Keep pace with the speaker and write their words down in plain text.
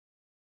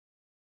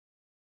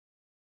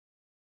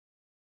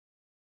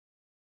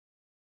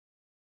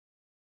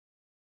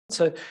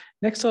So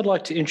next I'd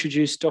like to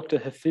introduce Dr.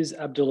 Hafiz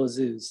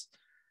Abdul-Aziz.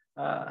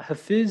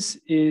 Hafiz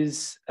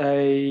is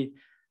an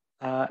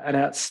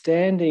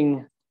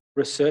outstanding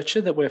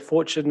researcher that we're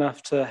fortunate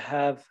enough to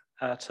have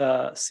at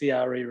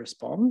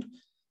cre.respond.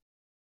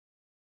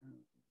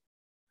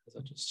 As I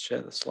just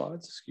share the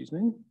slides, excuse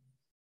me.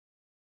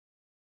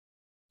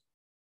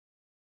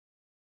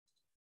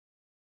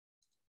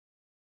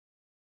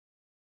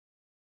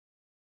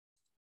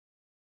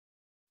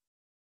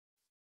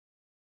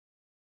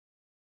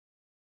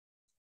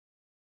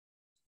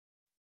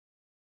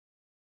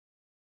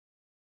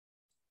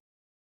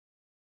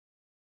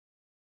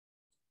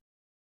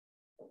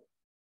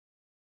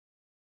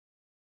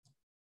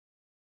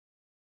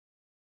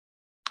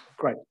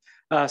 Great.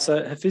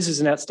 So Hafiz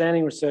is an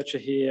outstanding researcher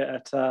here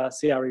at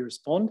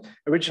cre.respond.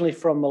 Originally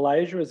from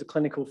Malaysia as a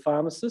clinical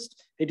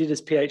pharmacist, he did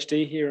his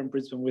PhD here in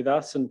Brisbane with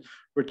us and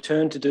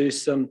returned to do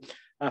some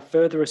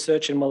further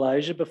research in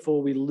Malaysia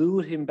before we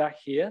lured him back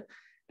here.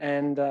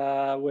 And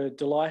we're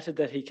delighted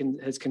that he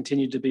has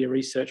continued to be a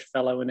research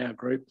fellow in our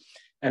group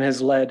and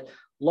has led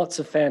lots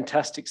of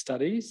fantastic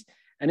studies.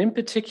 And in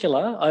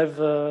particular,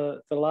 over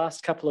the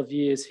last couple of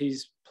years,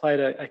 he's played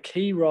a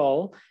key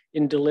role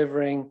in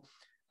delivering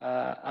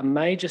a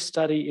major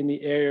study in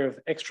the area of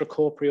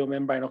extracorporeal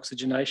membrane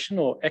oxygenation,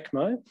 or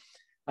ECMO,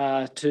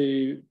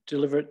 to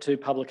deliver it to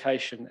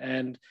publication.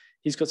 And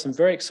he's got some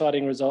very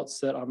exciting results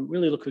that I'm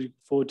really looking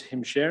forward to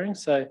him sharing.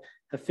 So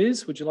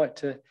Hafiz, would you like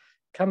to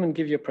come and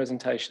give your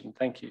presentation?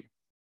 Thank you.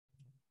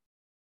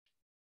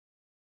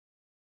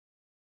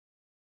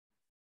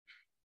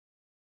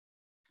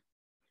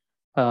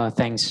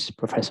 Thanks,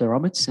 Professor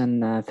Roberts,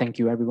 and thank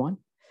you everyone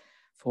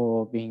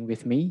for being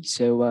with me.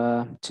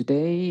 So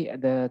today,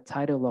 the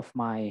title of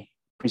my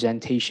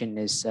presentation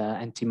is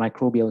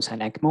Antimicrobials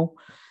and ECMO,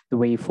 the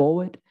way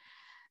forward.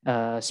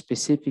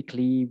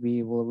 Specifically,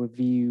 we will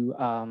review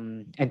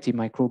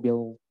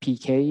antimicrobial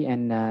PK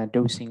and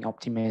dosing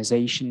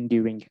optimization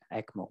during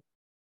ECMO.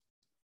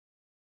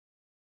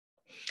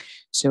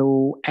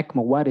 So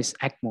ECMO, what is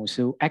ECMO?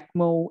 So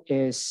ECMO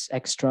is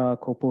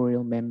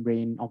extracorporeal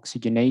membrane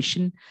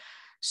oxygenation.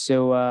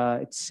 So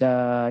its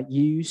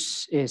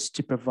use is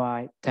to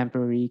provide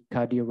temporary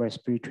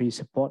cardiorespiratory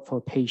support for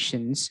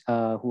patients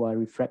who are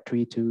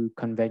refractory to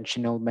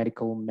conventional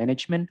medical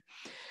management.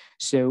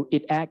 So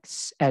it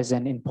acts as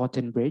an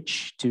important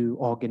bridge to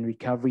organ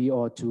recovery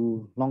or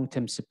to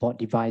long-term support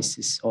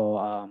devices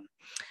or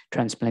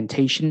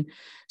transplantation.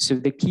 So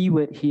the key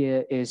word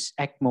here is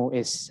ECMO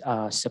is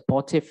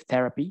supportive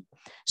therapy.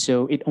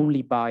 So it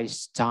only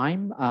buys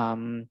time.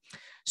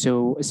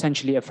 So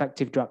essentially,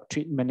 effective drug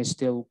treatment is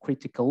still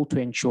critical to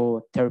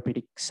ensure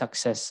therapeutic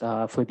success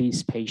for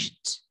these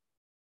patients.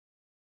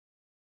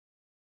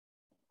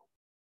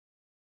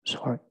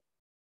 Sorry.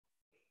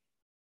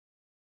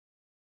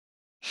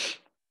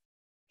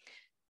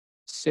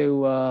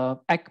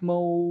 So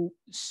ECMO,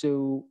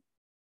 so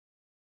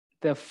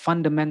the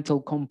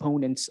fundamental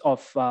components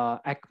of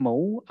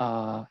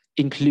ECMO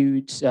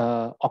includes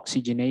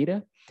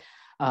oxygenator,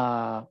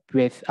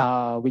 which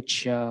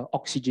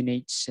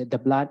oxygenates the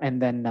blood,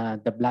 and then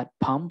the blood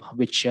pump,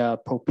 which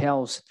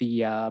propels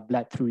the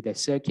blood through the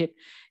circuit.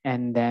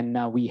 And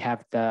then we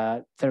have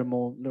the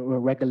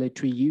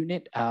thermoregulatory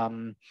unit,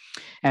 and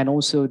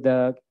also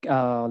the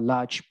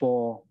large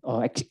bore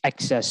or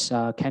excess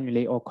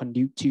cannulae or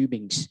conduit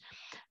tubings.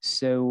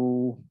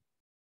 So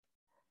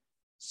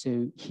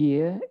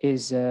here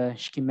is a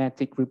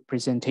schematic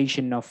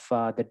representation of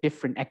the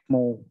different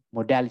ECMO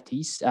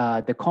modalities.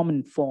 The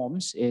common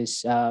forms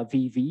is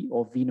VV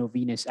or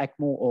veno-venous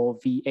ECMO, or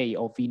VA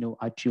or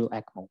veno-arterial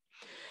ECMO.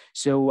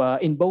 So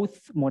in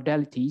both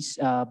modalities,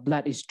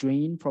 blood is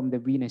drained from the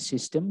venous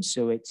system.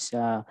 So it's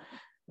the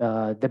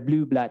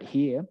blue blood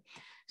here.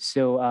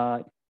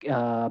 So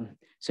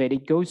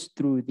it goes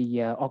through the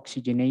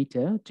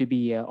oxygenator to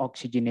be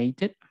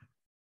oxygenated.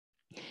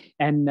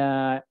 And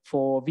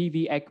for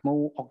VV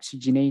ECMO,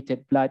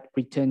 oxygenated blood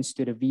returns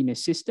to the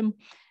venous system.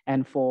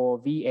 And for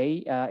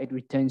VA, it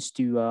returns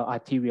to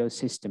arterial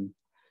system.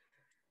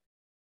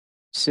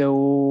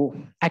 So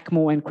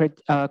ECMO and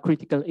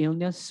critical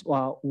illness,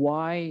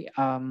 why?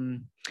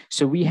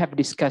 So we have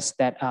discussed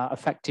that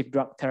effective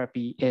drug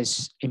therapy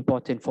is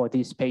important for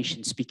these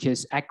patients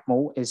because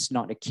ECMO is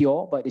not a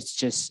cure, but it's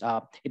just,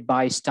 it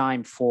buys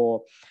time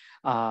for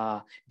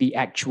the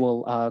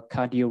actual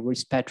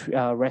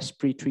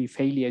cardiorespiratory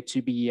failure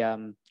to be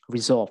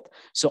resolved.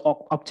 So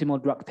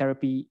optimal drug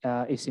therapy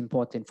is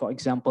important. For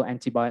example,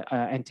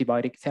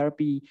 antibiotic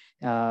therapy,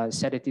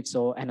 sedatives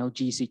or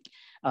analgesic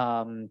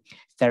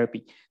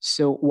therapy.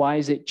 So why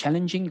is it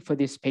challenging for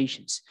these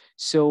patients?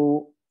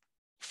 So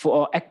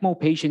for ECMO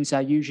patients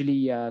are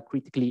usually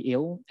critically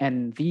ill,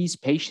 and these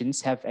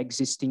patients have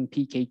existing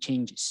PK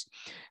changes.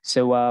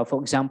 So for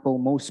example,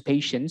 most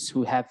patients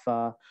who have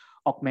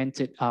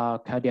augmented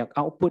cardiac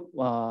output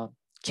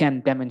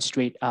can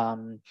demonstrate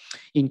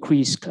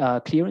increased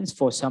clearance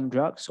for some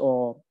drugs,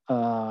 or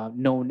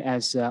known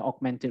as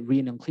augmented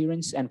renal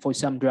clearance. And for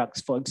some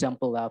drugs, for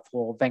example,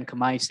 for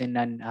vancomycin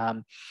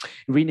and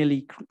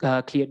renally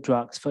cleared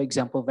drugs, for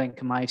example,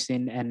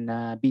 vancomycin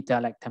and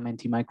beta-lactam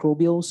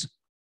antimicrobials,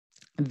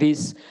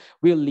 this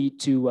will lead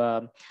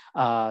to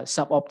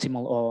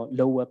suboptimal or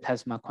lower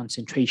plasma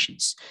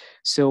concentrations.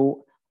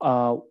 So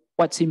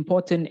what's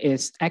important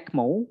is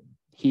ECMO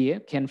here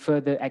can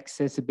further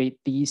exacerbate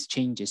these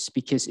changes,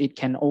 because it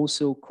can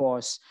also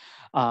cause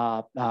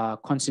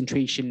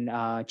concentration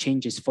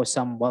changes for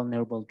some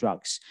vulnerable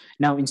drugs.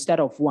 Now, instead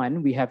of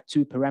one, we have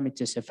two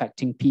parameters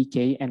affecting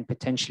PK and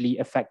potentially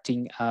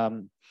affecting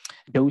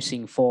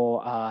dosing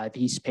for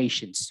these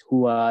patients,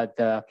 who are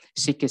the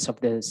sickest of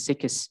the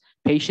sickest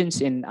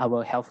patients in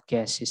our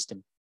healthcare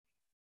system.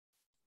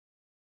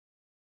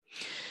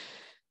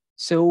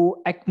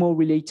 So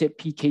ECMO-related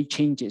PK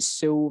changes.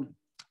 So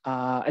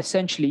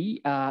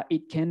essentially,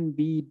 it can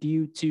be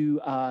due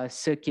to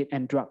circuit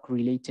and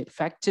drug-related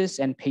factors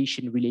and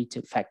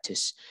patient-related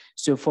factors.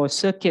 So for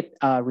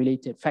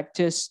circuit-related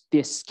factors,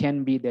 this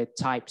can be the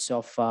types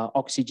of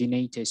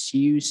oxygenators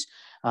used,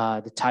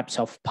 the types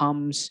of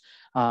pumps,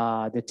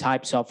 the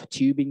types of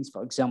tubings,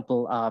 for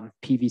example,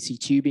 PVC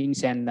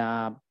tubings, and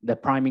the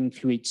priming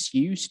fluids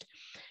used.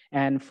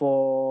 And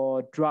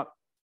for drug,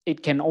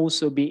 it can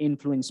also be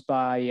influenced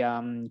by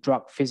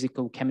drug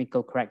physical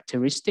chemical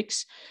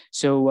characteristics.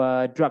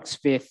 So drugs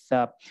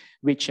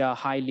which are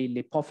highly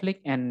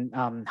lipophilic and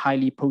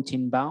highly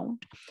protein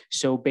bound.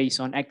 So based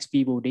on ex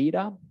vivo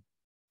data,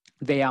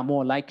 they are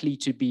more likely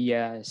to be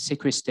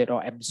sequestered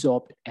or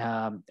absorbed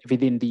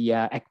within the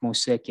ECMO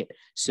circuit,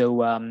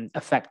 so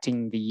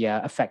affecting the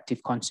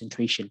effective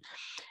concentration.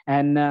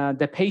 And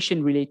the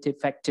patient-related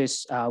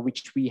factors,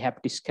 which we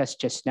have discussed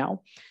just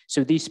now.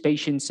 So these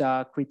patients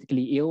are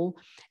critically ill,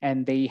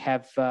 and they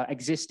have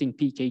existing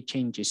PK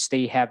changes.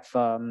 They have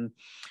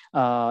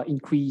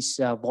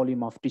increased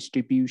volume of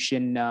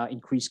distribution,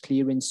 increased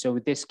clearance. So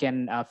this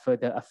can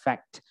further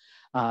affect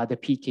the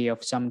PK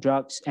of some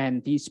drugs.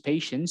 And these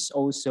patients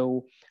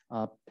also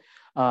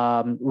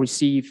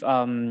receive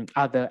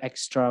other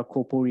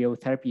extracorporeal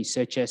therapies,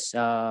 such as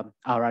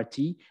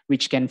RRT,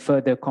 which can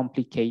further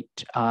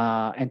complicate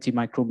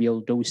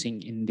antimicrobial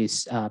dosing in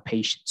these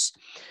patients.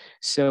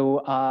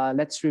 So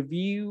let's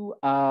review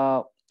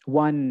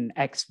one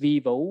ex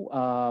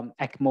vivo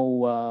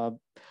ECMO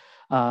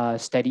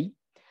study,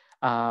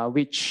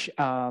 which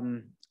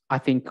I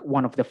think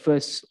one of the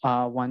first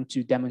one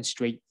to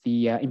demonstrate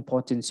the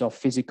importance of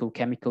physical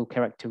chemical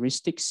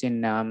characteristics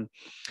in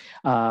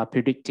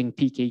predicting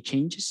PK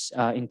changes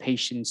in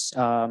patients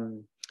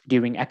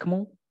during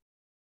ECMO.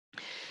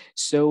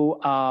 So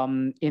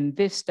in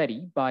this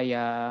study by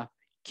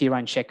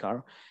Kiran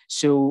Shekhar,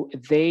 so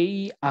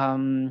they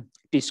aim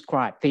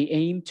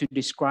to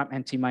describe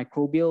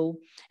antimicrobial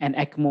and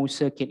ECMO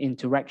circuit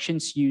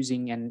interactions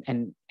using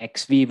an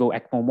ex vivo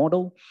ECMO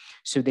model.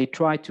 So they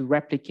try to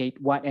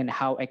replicate what and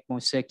how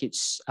ECMO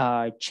circuits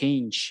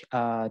change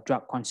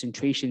drug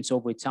concentrations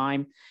over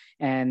time,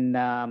 and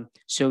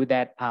so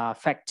that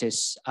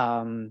factors,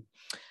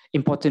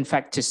 important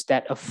factors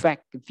that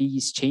affect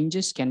these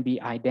changes can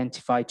be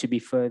identified to be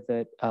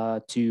furthered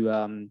to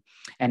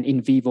an in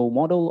vivo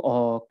model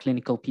or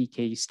clinical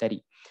PK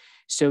study.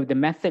 So the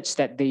methods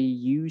that they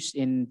use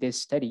in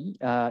this study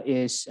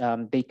is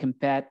they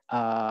compared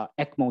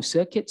ECMO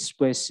circuits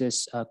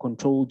versus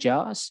control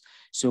jars.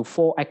 So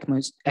 4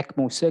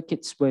 ECMO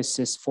circuits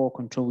versus 4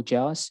 control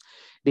jars.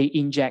 They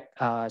inject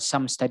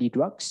some study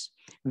drugs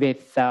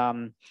with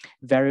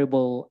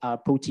variable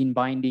protein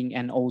binding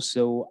and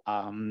also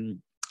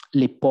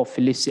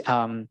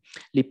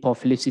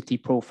lipophilicity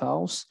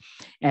profiles.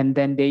 And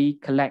then they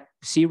collect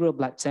serial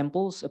blood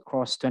samples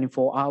across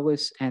 24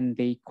 hours, and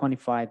they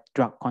quantify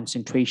drug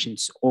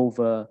concentrations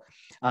over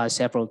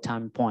several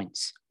time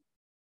points.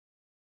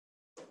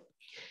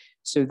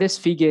 So this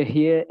figure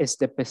here is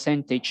the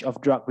percentage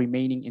of drug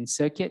remaining in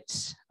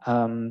circuits.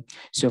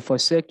 So for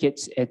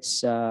circuits,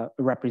 it's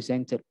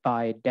represented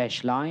by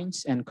dashed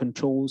lines, and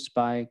controls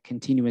by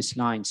continuous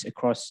lines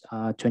across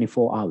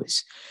 24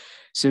 hours.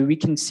 So we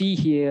can see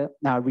here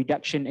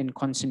reduction in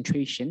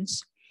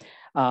concentrations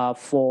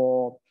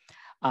for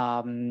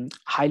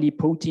highly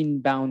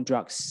protein-bound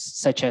drugs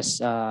such as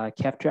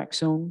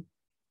ceftriaxone,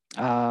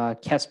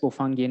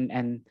 caspofungin,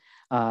 and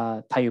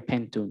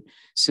thiopentone.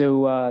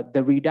 So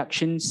the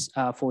reductions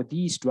for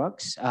these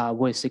drugs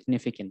were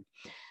significant.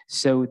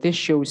 So this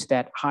shows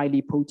that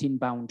highly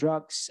protein-bound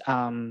drugs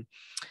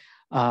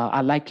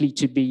are likely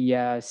to be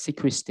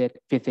sequestered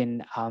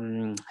within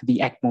the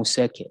ECMO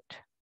circuit.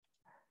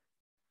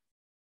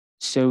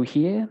 So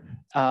here,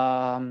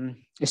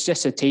 it's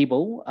just a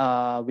table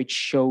which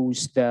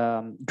shows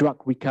the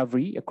drug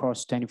recovery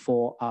across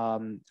 24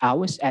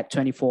 hours at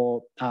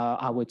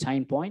 24-hour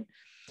time point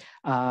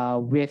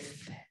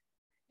with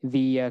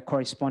the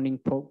corresponding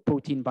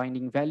protein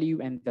binding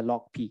value and the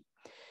log P.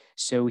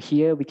 So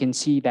here we can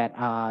see that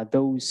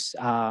those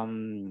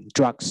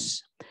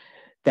drugs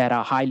that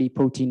are highly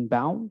protein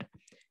bound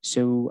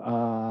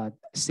So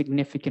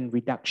significant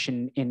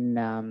reduction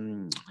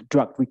in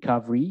drug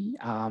recovery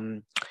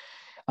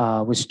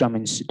was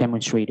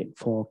demonstrated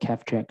for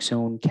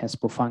ceftriaxone,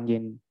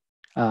 caspofungin,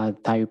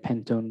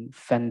 thiopentone,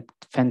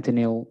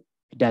 fentanyl,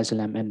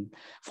 midazolam, and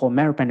for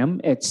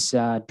meropenem, it's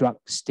drug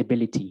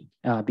stability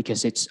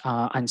because it's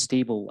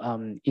unstable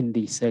in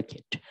the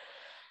circuit.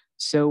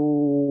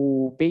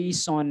 So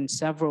based on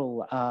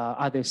several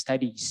other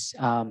studies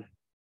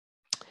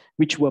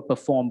which were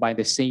performed by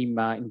the same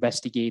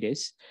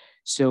investigators,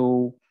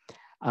 so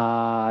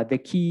the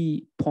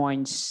key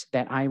points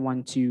that I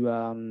want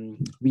to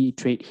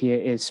reiterate here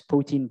is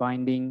protein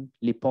binding,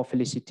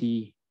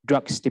 lipophilicity,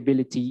 drug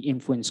stability,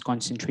 influence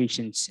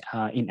concentrations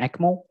in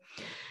ECMO.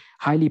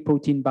 Highly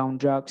protein-bound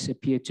drugs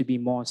appear to be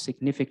more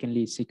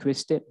significantly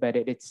sequestered, but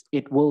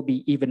it will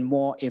be even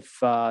more if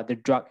the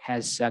drug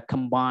has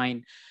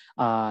combined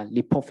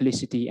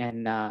lipophilicity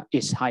and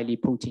is highly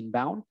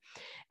protein-bound.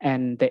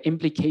 And the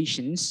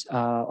implications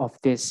of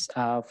this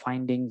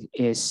finding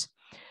is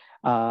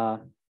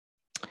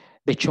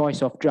the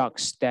choice of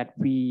drugs that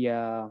we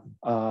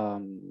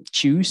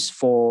choose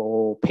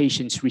for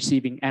patients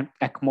receiving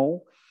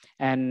ECMO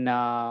and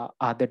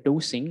the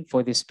dosing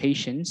for these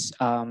patients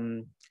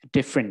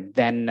different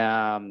than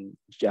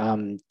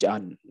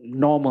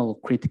normal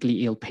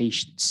critically ill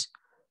patients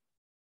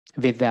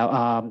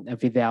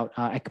without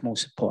ECMO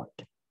support.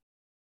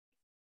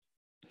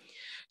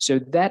 So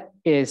that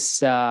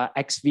is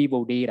ex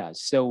vivo data.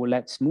 So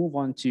let's move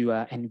on to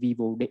in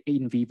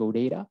vivo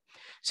data.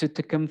 So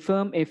to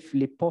confirm if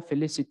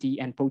lipophilicity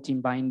and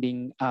protein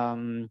binding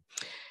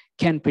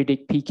can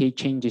predict PK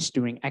changes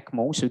during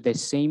ECMO, so the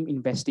same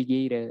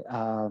investigator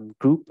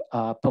group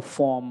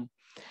performed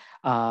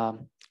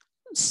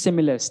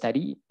similar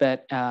study,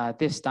 but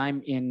this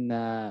time in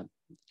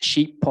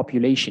sheep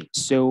population.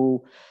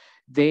 So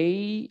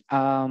they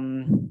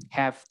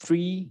have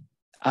three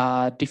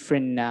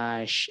different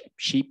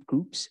sheep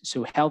groups.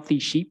 So healthy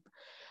sheep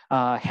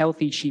on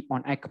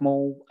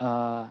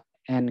ECMO,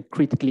 and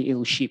critically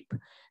ill sheep.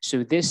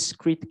 So this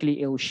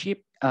critically ill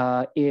sheep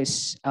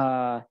is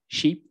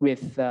sheep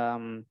with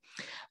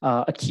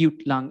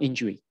acute lung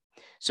injury.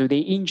 So they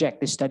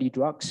inject the study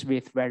drugs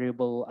with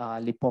variable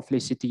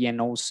lipophilicity and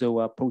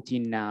also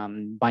protein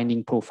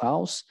binding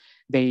profiles.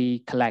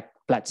 They collect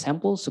blood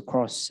samples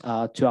across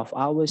 12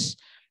 hours.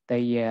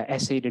 They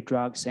assay the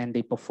drugs and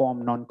they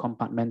perform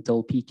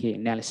non-compartmental PK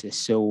analysis.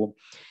 So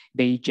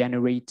they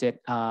generated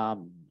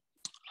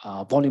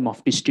volume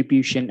of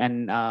distribution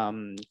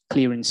and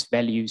clearance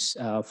values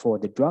for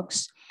the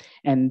drugs.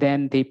 And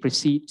then they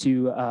proceed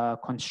to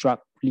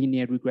construct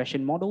linear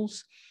regression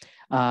models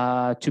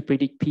to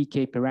predict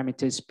PK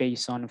parameters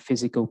based on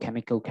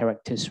physical-chemical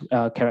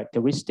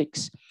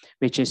characteristics,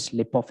 which is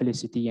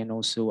lipophilicity and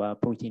also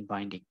protein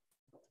binding.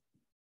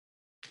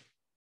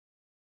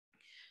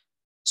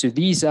 So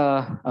these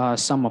are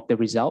some of the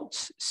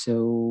results.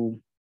 So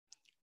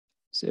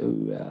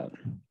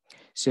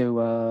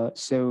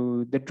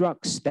the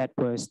drugs that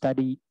were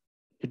studied,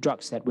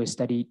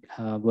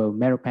 were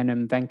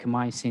meropenem,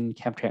 vancomycin,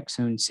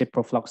 ceftriaxone,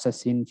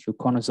 ciprofloxacin,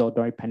 fluconazole,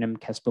 doripenem,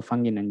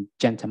 caspofungin, and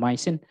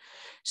gentamicin.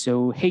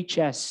 So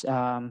HS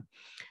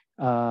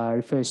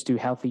refers to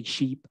healthy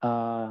sheep,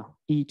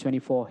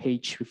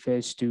 E24H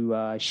refers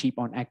to sheep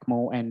on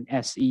ECMO, and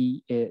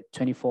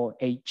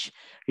SE24H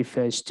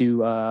refers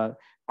to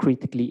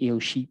critically ill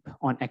sheep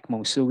on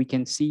ECMO. So we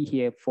can see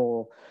here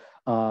for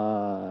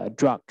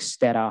drugs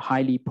that are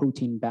highly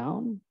protein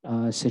bound,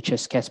 such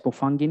as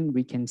caspofungin,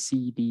 we can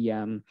see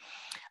the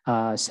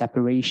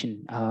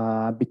separation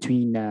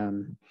between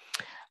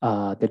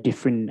the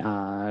different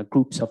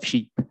groups of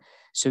sheep.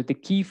 So the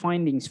key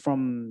findings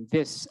from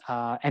this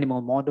animal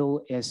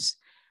model is,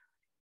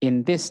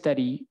 in this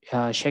study,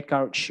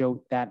 Shekart showed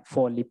that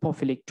for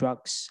lipophilic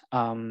drugs,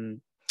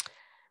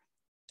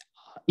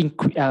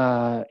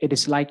 it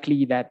is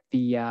likely that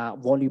the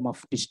volume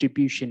of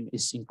distribution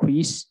is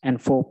increased,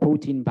 and for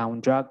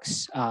protein-bound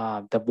drugs,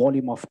 the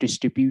volume of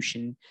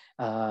distribution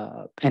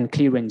and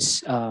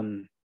clearance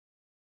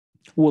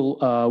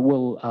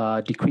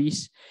will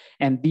decrease.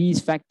 And these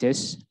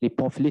factors,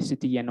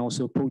 lipophilicity and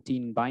also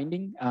protein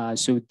binding,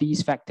 so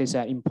these factors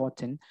are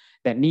important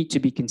that need to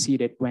be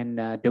considered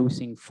when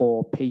dosing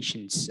for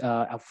patients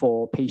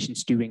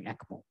during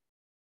ECMO.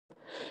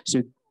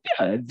 So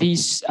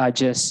these are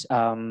just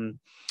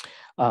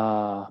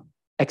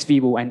ex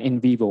vivo and in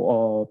vivo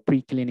or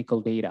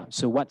preclinical data.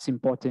 So what's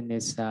important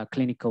is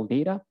clinical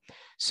data.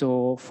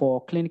 So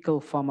for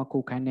clinical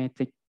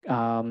pharmacokinetic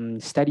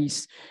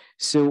studies,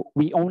 so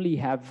we only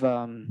have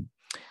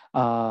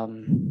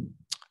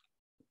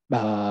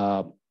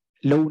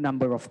low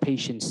number of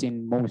patients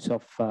in most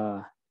of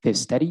this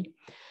study.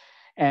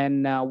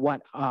 And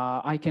what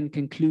I can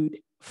conclude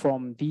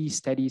from these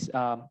studies,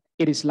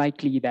 it is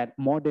likely that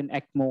modern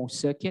ECMO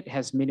circuit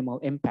has minimal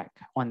impact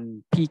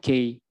on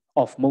PK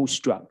of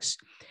most drugs.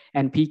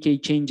 And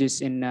PK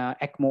changes in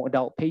ECMO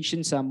adult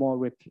patients are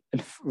more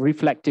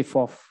reflective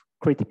of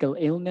critical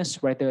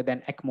illness rather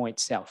than ECMO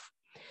itself.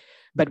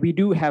 But we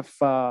do have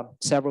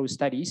several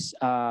studies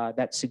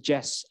that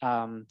suggest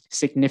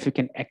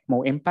significant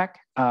ECMO impact.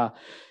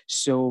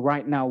 So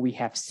right now we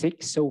have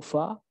 6 so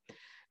far.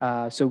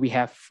 So we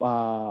have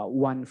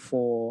 1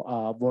 for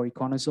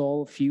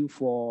voriconazole, few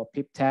for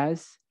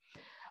pip/taz,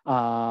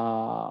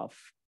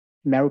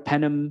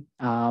 meropenem,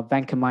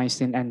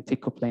 vancomycin, and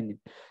teicoplanin.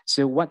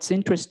 So what's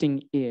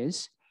interesting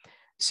is,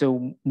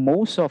 so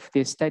most of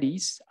the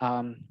studies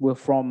were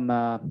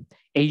from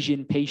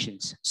Asian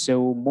patients.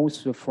 So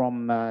most were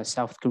from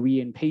South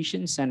Korean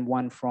patients and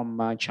 1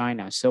 from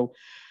China. So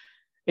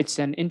it's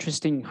an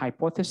interesting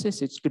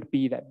hypothesis. It could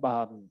be that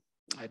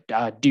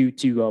due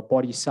to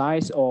body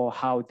size or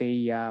how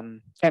they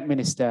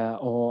administer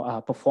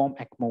or perform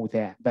ECMO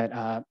there,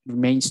 but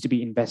remains to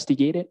be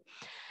investigated.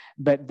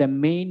 But the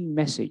main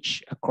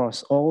message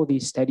across all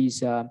these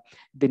studies are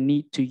the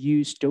need to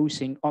use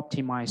dosing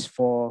optimized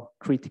for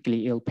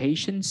critically ill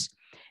patients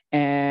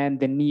and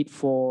the need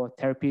for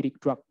therapeutic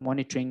drug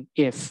monitoring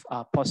if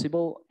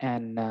possible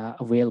and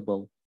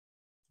available.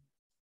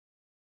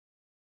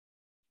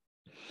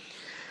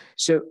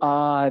 So,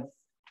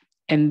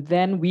 and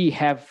then we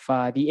have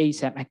the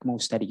ASAP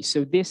ECMO study.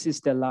 So this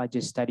is the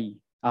largest study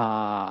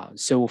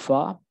so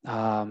far.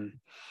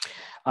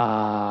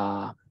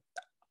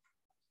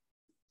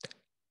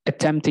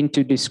 Attempting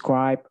to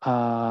describe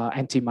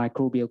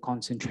antimicrobial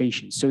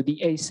concentration. So the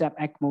ASAP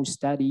ECMO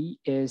study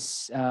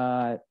is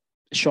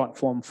short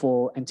form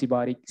for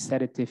antibiotic,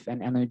 sedative,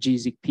 and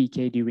analgesic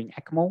PK during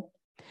ECMO.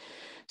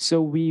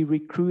 So we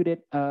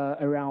recruited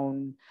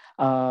around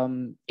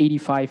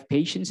 85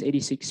 patients,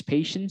 86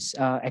 patients,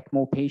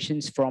 ECMO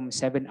patients from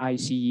 7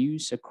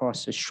 ICUs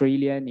across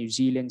Australia, New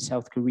Zealand,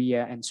 South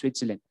Korea, and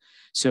Switzerland.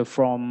 So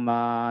from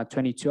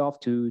 2012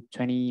 to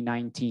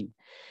 2019.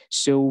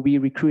 So we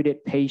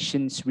recruited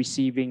patients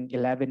receiving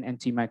 11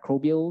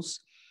 antimicrobials,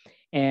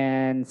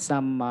 and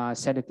some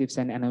sedatives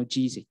and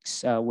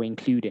analgesics were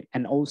included.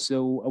 And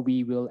also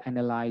we will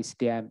analyze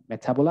their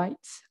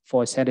metabolites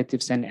for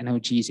sedatives and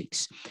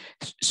analgesics.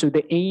 So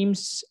the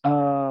aims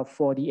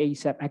for the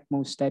ASAP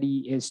ECMO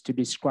study is to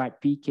describe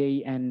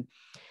PK and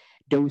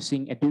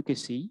dosing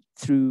efficacy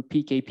through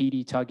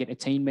PK/PD target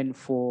attainment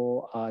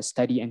for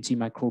study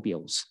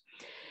antimicrobials.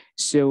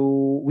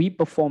 So we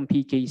perform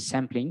PK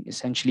sampling,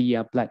 essentially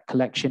a blood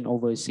collection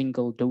over a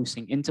single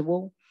dosing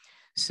interval.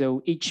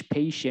 So each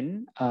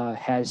patient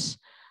has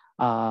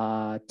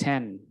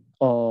 10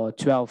 or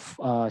 12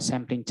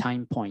 sampling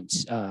time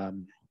points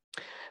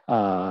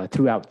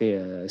throughout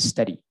the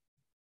study.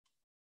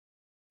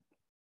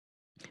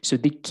 So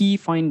the key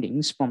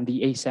findings from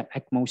the ASAP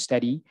ECMO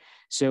study,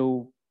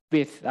 so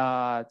with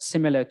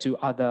similar to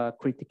other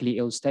critically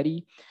ill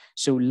study,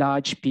 so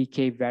large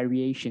PK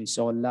variations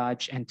or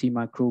large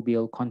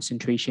antimicrobial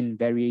concentration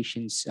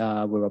variations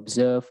were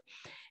observed.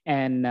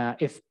 And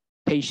if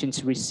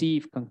patients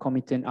receive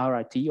concomitant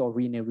RRT or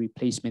renal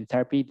replacement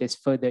therapy, this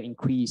further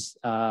increase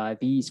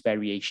these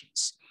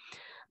variations.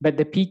 But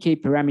the PK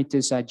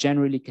parameters are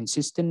generally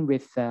consistent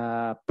with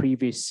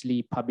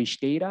previously published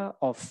data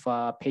of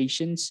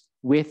patients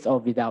with or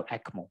without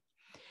ECMO.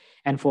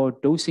 And for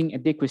dosing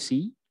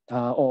adequacy,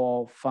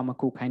 or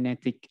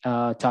pharmacokinetic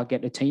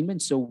target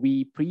attainment. So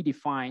we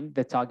predefine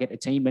the target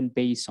attainment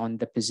based on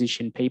the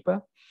position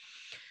paper.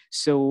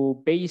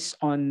 So based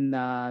on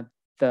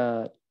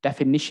the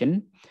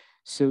definition,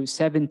 so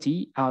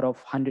 70 out of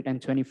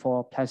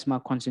 124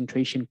 plasma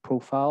concentration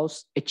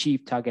profiles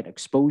achieve target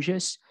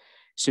exposures.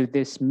 So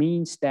this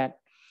means that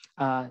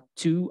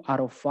 2 out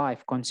of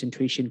 5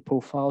 concentration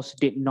profiles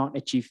did not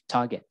achieve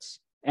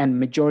targets, and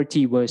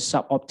majority were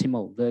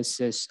suboptimal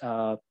versus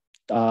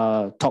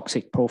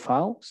toxic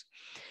profiles.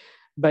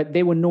 But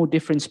there were no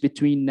difference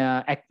between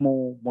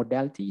ECMO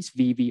modalities,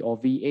 VV or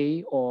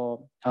VA,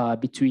 or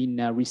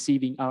between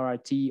receiving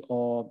RRT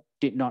or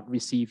did not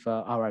receive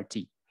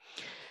RRT.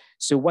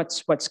 So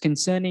what's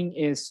concerning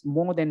is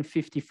more than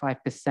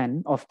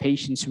 55% of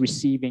patients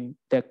receiving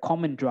the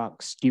common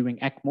drugs during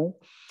ECMO,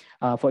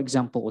 for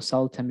example,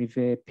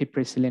 oseltamivir,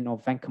 piperacillin, or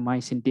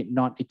vancomycin, did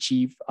not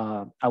achieve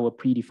our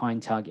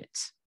predefined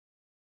targets.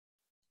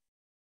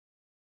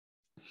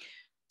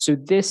 So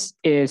this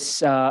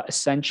is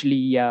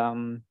essentially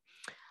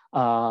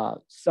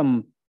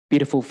some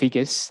beautiful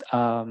figures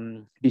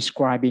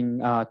describing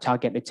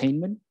target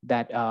attainment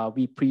that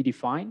we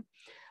predefine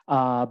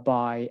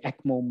by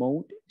ECMO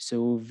mode.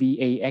 So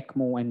VA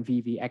ECMO and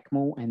VV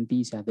ECMO, and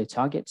these are the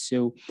targets.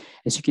 So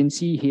as you can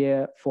see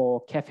here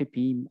for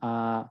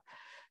cefepime,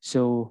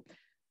 so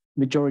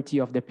majority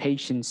of the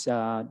patients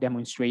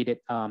demonstrated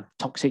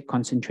toxic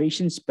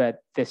concentrations,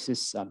 but this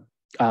is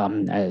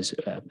as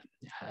a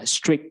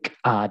strict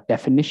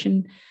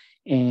definition.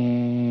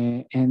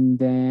 And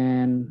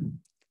then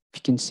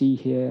you can see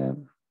here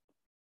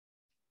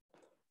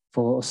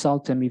for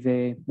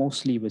oseltamivir,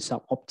 mostly was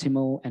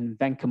suboptimal, and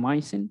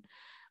vancomycin.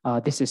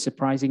 This is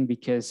surprising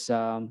because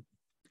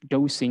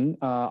dosing,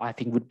 I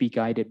think, would be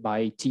guided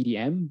by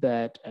TDM,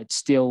 but it's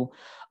still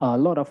a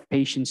lot of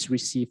patients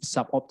receive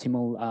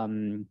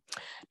suboptimal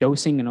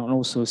dosing and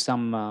also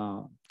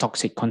some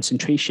toxic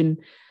concentration.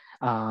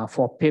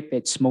 For PIP,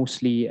 it's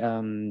mostly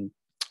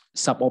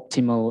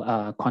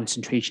suboptimal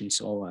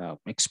concentrations or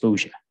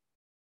exposure.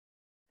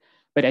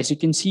 But as you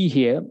can see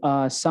here,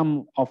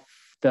 some of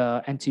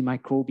the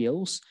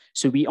antimicrobials,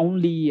 so we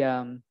only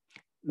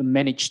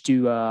managed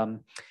to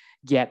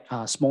get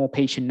small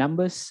patient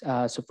numbers.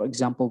 So for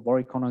example,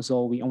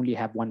 voriconazole, we only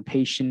have 1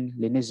 patient,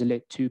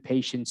 linezolid, 2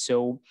 patients.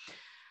 So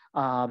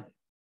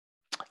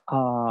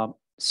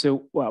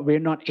we're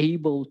not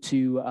able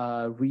to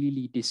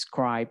really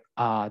describe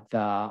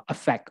the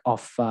effect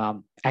of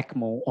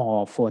ECMO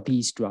or for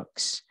these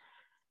drugs.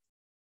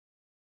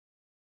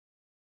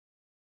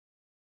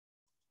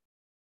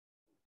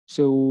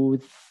 So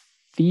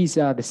these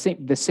are the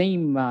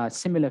same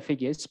similar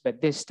figures,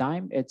 but this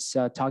time it's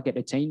target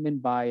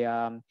attainment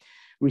by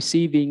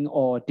receiving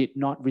or did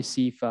not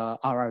receive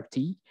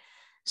RRT.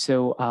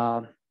 So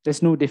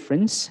there's no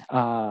difference.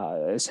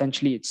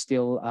 Essentially, it's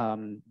still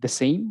the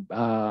same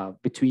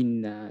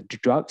between the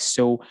drugs.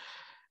 So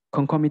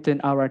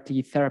concomitant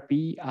RRT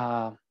therapy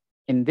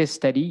in this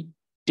study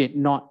did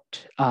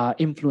not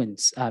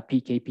influence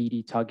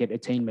PK/PD target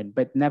attainment,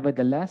 but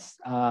nevertheless,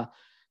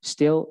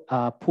 still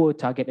poor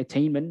target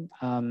attainment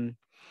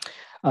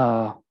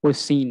was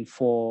seen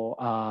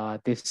for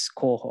this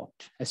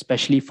cohort,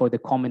 especially for the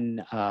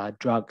common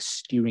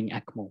drugs during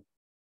ECMO.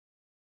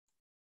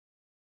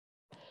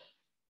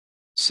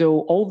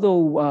 So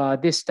although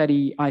this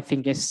study, I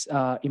think, is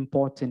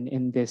important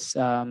in this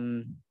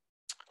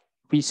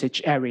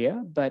research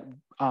area, but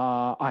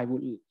I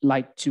would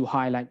like to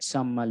highlight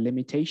some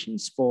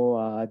limitations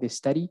for this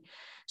study.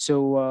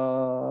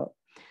 So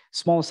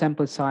small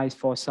sample size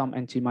for some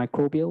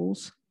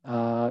antimicrobials.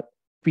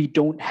 We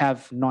don't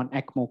have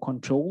non-ECMO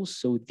controls.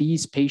 So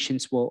these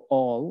patients were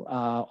all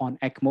on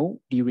ECMO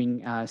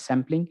during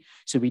sampling.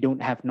 So we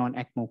don't have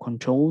non-ECMO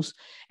controls.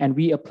 And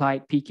we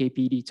applied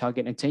PK/PD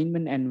target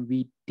attainment, and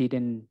we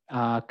didn't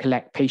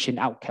collect patient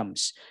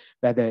outcomes,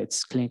 whether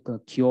it's clinical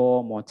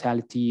cure,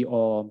 mortality,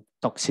 or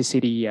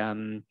toxicity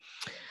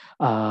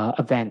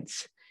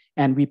events.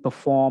 And we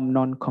perform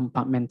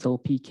non-compartmental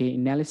PK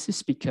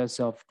analysis because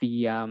of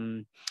the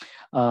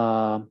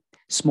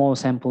small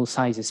sample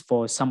sizes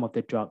for some of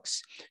the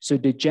drugs. So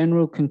the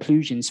general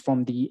conclusions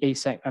from the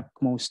ASAC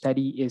ECMO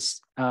study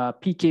is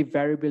PK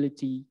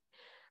variability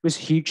was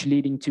huge,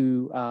 leading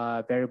to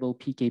variable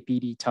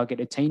PK/PD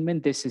target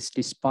attainment. This is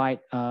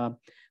despite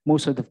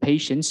most of the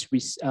patients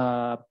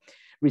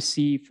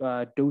receive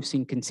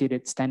dosing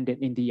considered standard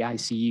in the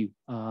ICU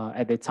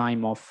at the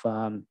time of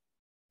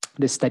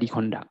the study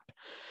conduct.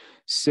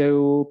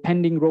 So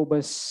pending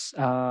robust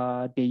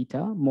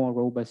data, more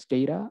robust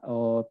data,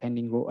 or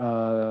pending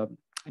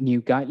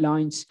new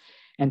guidelines,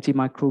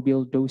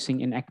 antimicrobial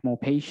dosing in ECMO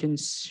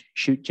patients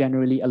should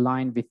generally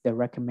align with the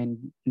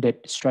recommended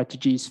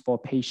strategies for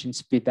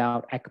patients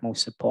without ECMO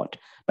support,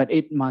 but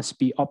it must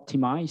be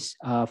optimized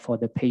for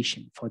the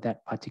patient, for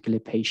that particular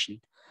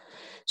patient.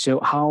 So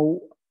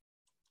how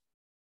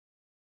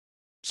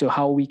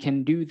we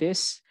can do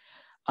this?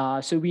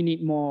 So we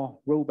need more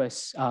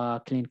robust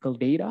clinical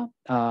data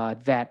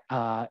that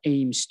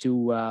aims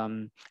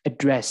to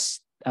address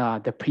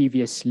the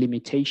previous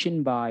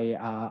limitation by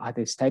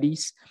other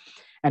studies.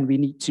 And we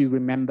need to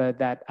remember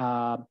that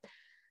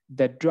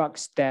the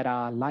drugs that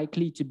are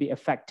likely to be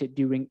affected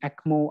during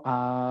ECMO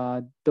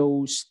are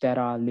those that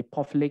are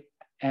lipophilic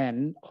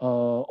and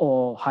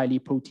or highly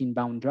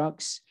protein-bound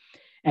drugs.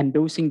 And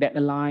dosing that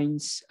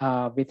aligns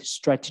with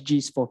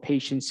strategies for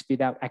patients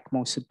without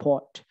ECMO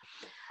support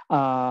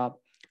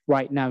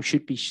right now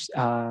should be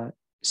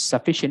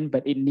sufficient,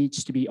 but it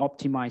needs to be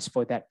optimized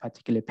for that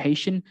particular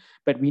patient.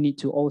 But we need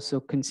to also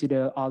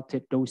consider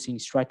altered dosing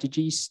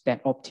strategies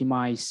that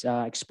optimize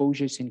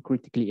exposures in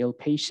critically ill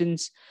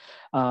patients.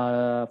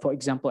 For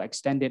example,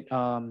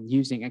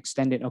 using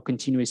extended or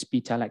continuous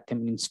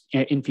beta-lactam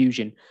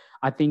infusion.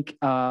 I think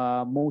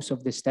most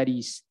of the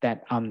studies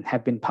that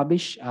have been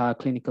published,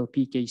 clinical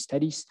PK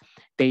studies,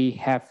 they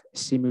have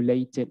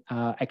simulated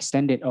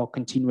extended or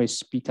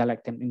continuous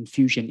beta-lactam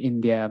infusion in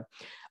their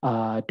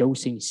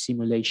dosing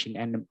simulation.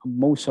 And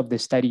most of the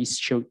studies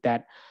showed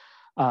that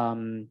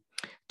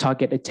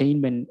target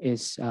attainment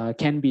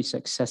can be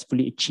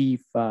successfully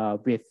achieved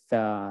with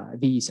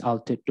these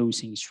altered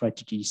dosing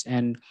strategies.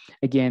 And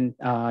again,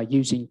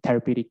 using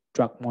therapeutic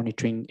drug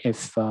monitoring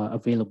if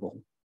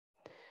available.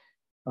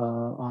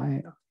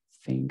 I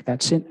think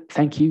that's it.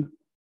 Thank you.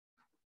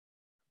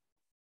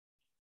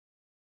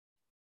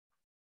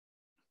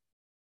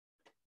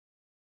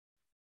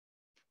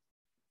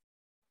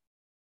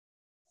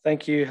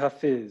 Thank you,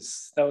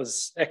 Hafiz. That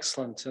was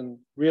excellent and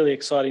really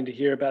exciting to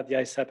hear about the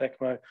ASAP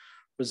ECMO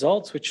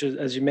results, which,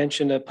 as you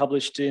mentioned, are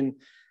published in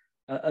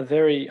a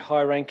very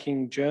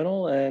high-ranking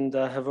journal and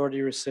have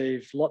already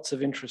received lots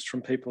of interest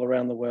from people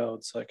around the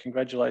world. So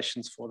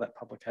congratulations for that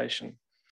publication.